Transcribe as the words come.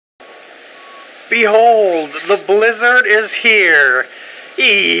Behold, the blizzard is here.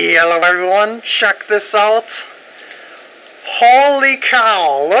 Hello everyone, check this out. Holy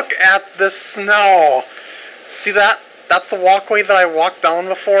cow, look at the snow. See that? That's the walkway that I walked down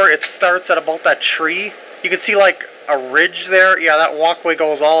before. It starts at about that tree. You can see like a ridge there. Yeah, that walkway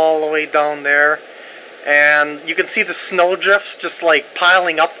goes all the way down there. And you can see the snowdrifts just like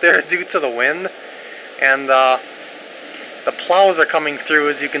piling up there due to the wind. And the plows are coming through,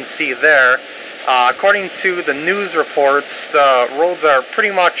 as you can see there. According to the news reports, the roads are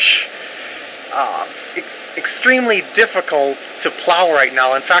pretty much extremely difficult to plow right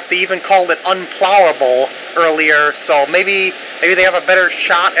now. In fact, they even called it unplowable earlier, so maybe they have a better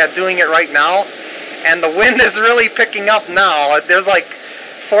shot at doing it right now. And the wind is really picking up now. There's like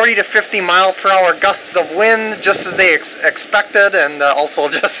 40 to 50 mile per hour gusts of wind, just as they expected, and also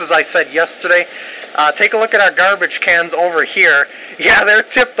just as I said yesterday. Take a look at our garbage cans over here. Yeah, they're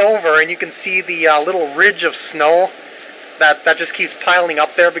tipped over, and you can see the little ridge of snow that just keeps piling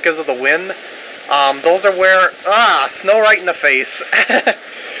up there because of the wind. Those are where, snow right in the face.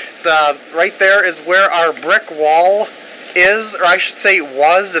 Right there is where our brick wall is, or I should say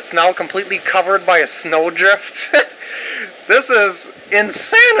was. It's now completely covered by a snowdrift. This is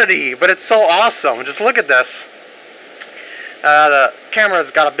insanity, but it's so awesome. Just look at this. The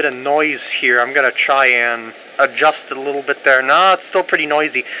camera's got a bit of noise here. I'm going to try and adjust it a little bit there. No, it's still pretty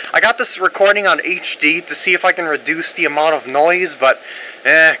noisy. I got this recording on HD to see if I can reduce the amount of noise, but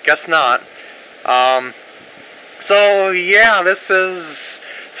guess not. So yeah, this is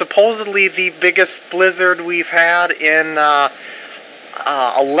supposedly the biggest blizzard we've had in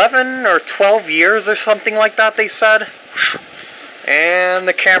 11 or 12 years or something like that, they said. And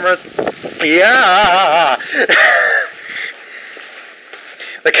the camera's... yeah!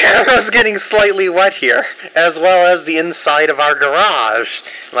 The camera's getting slightly wet here, as well as the inside of our garage.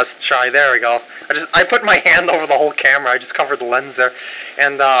 Let's try, there we go. I put my hand over the whole camera, I just covered the lens there.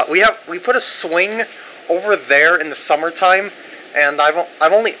 And we put a swing over there in the summertime, and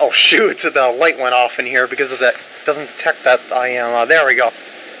I've only, oh shoot, the light went off in here because of that. It doesn't detect that I am, there we go.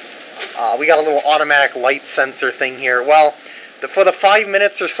 We got a little automatic light sensor thing here. Well, for the 5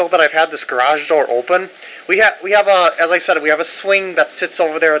 minutes or so that I've had this garage door open, we have a, as I said, we have a swing that sits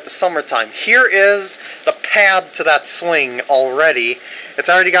over there at the summertime. Here is the pad to that swing already. It's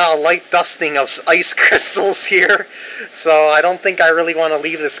already got a light dusting of ice crystals here, so I don't think I really want to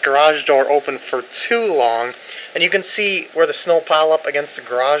leave this garage door open for too long. And you can see where the snow pile up against the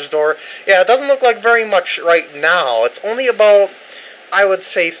garage door. Yeah, it doesn't look like very much right now. It's only about, I would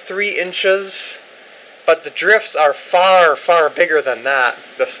say, 3 inches. But the drifts are far, far bigger than that.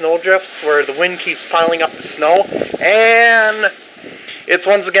 The snow drifts, where the wind keeps piling up the snow, and it's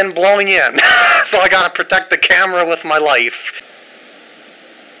once again blowing in. So I gotta protect the camera with my life.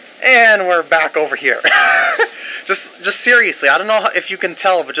 And we're back over here. just seriously, I don't know if you can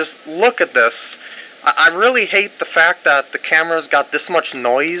tell, but just look at this. I really hate the fact that the camera's got this much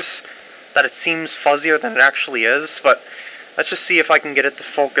noise, that it seems fuzzier than it actually is, but let's just see if I can get it to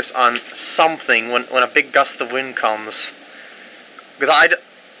focus on something when a big gust of wind comes. Because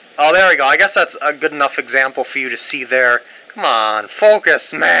oh, there we go. I guess that's a good enough example for you to see there. Come on,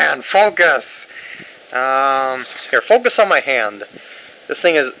 focus, man, focus. Here, focus on my hand. This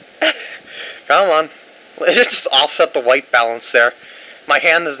thing is... come on. It just offset the white balance there. My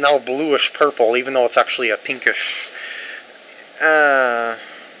hand is now bluish purple, even though it's actually a pinkish...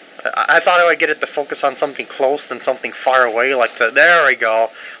 I thought I would get it to focus on something close than something far away, like there we go.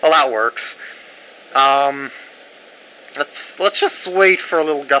 Well, that works. Let's just wait for a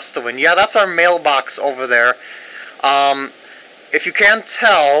little gust of wind. Yeah, that's our mailbox over there. If you can't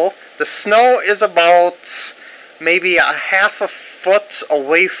tell, the snow is about maybe a half a foot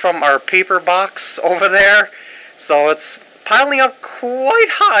away from our paper box over there. So it's piling up quite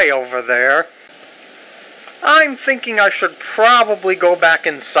high over there. I'm thinking I should probably go back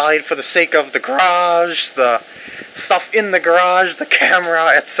inside for the sake of the garage, the stuff in the garage, the camera,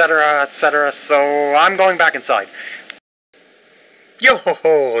 etc., etc. So I'm going back inside.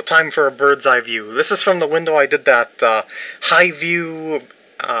 Yo-ho-ho, time for a bird's eye view. This is from the window I did that high view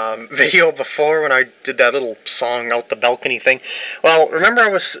video before when I did that little song out the balcony thing. Well, remember I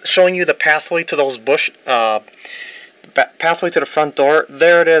was showing you the pathway to those pathway to the front door?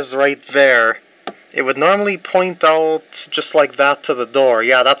 There it is right there. It would normally point out just like that to the door.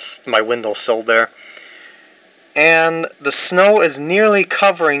 Yeah, that's my windowsill there. And the snow is nearly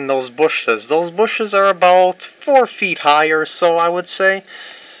covering those bushes. Those bushes are about 4 feet high or so, I would say.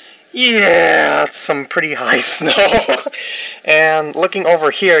 Yeah, that's some pretty high snow. And looking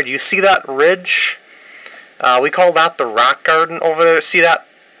over here, do you see that ridge? We call that the rock garden over there. See that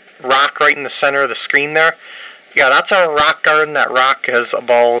rock right in the center of the screen there? Yeah, that's our rock garden. That rock is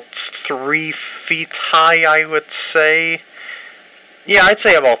about 3 feet high, I would say. Yeah, I'd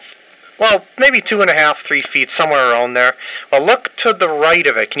say about, well, maybe 2.5, 3 feet, somewhere around there. Well, look to the right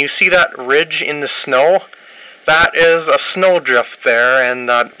of it. Can you see that ridge in the snow? That is a snowdrift there, and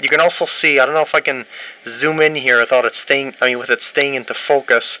you can also see, I don't know if I can zoom in here without it staying, with it staying into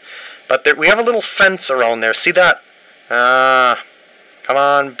focus, but we have a little fence around there. See that? Come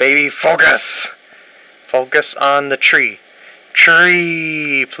on, baby, focus! Focus on the tree.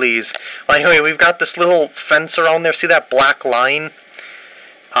 Tree, please. Well, anyway, we've got this little fence around there. See that black line?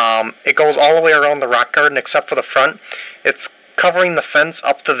 It goes all the way around the rock garden except for the front. It's covering the fence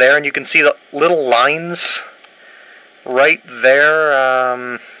up to there, and you can see the little lines right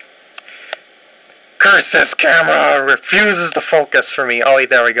there. Curse this camera! Refuses to focus for me. Oh, wait,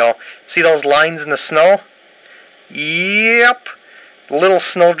 there we go. See those lines in the snow? Yep. Little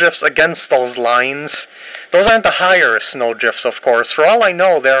snowdrifts against those lines. Those aren't the higher snowdrifts, of course. For all I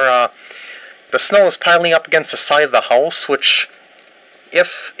know, they're the snow is piling up against the side of the house, which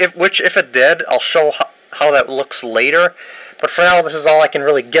if it did, I'll show how that looks later. But for now, this is all I can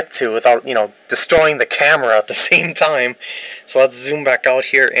really get to without, destroying the camera at the same time. So let's zoom back out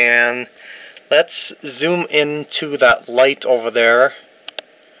here and let's zoom into that light over there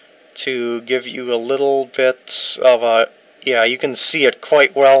to give you a little bit of a, yeah, you can see it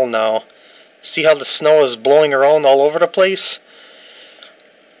quite well now. See how the snow is blowing around all over the place?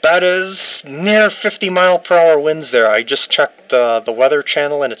 That is near 50-mile-per-hour winds there. I just checked the Weather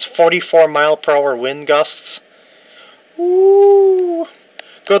Channel, and it's 44-mile-per-hour wind gusts. Ooh!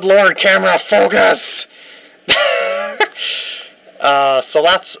 Good Lord, camera, focus! So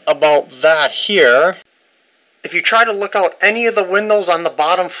that's about that here. If you try to look out any of the windows on the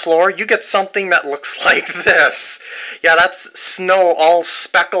bottom floor, you get something that looks like this. Yeah, that's snow all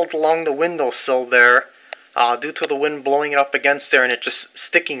speckled along the windowsill there, due to the wind blowing it up against there and it just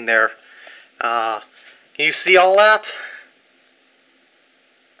sticking there. Can you see all that?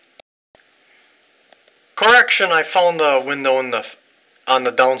 Correction, I found a window on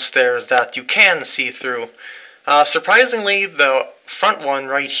the downstairs that you can see through. Surprisingly, the front one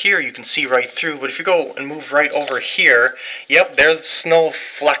right here you can see right through, but if you go and move right over here, yep, there's the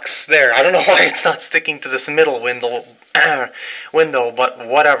snowflakes there. I don't know why it's not sticking to this middle window, but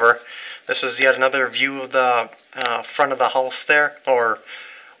whatever. This is yet another view of the front of the house there, or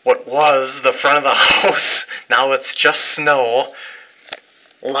what was the front of the house. Now it's just snow.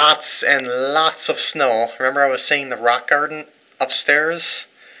 Lots and lots of snow. Remember I was saying the rock garden upstairs?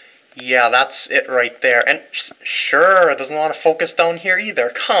 Yeah, that's it right there. And sure, it doesn't want to focus down here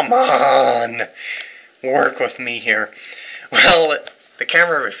either. Come on! Work with me here. Well, the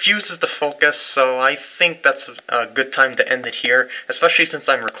camera refuses to focus, so I think that's a good time to end it here, especially since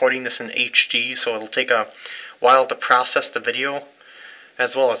I'm recording this in HD, so it'll take a while to process the video,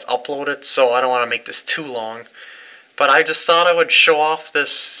 as well as upload it, so I don't want to make this too long. But I just thought I would show off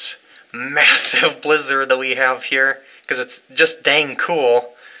this massive blizzard that we have here, because it's just dang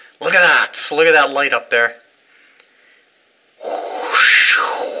cool. Look at that! Look at that light up there.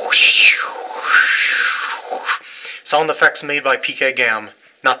 Sound effects made by PkGam,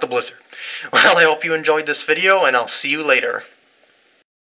 not the blizzard. Well, I hope you enjoyed this video, and I'll see you later.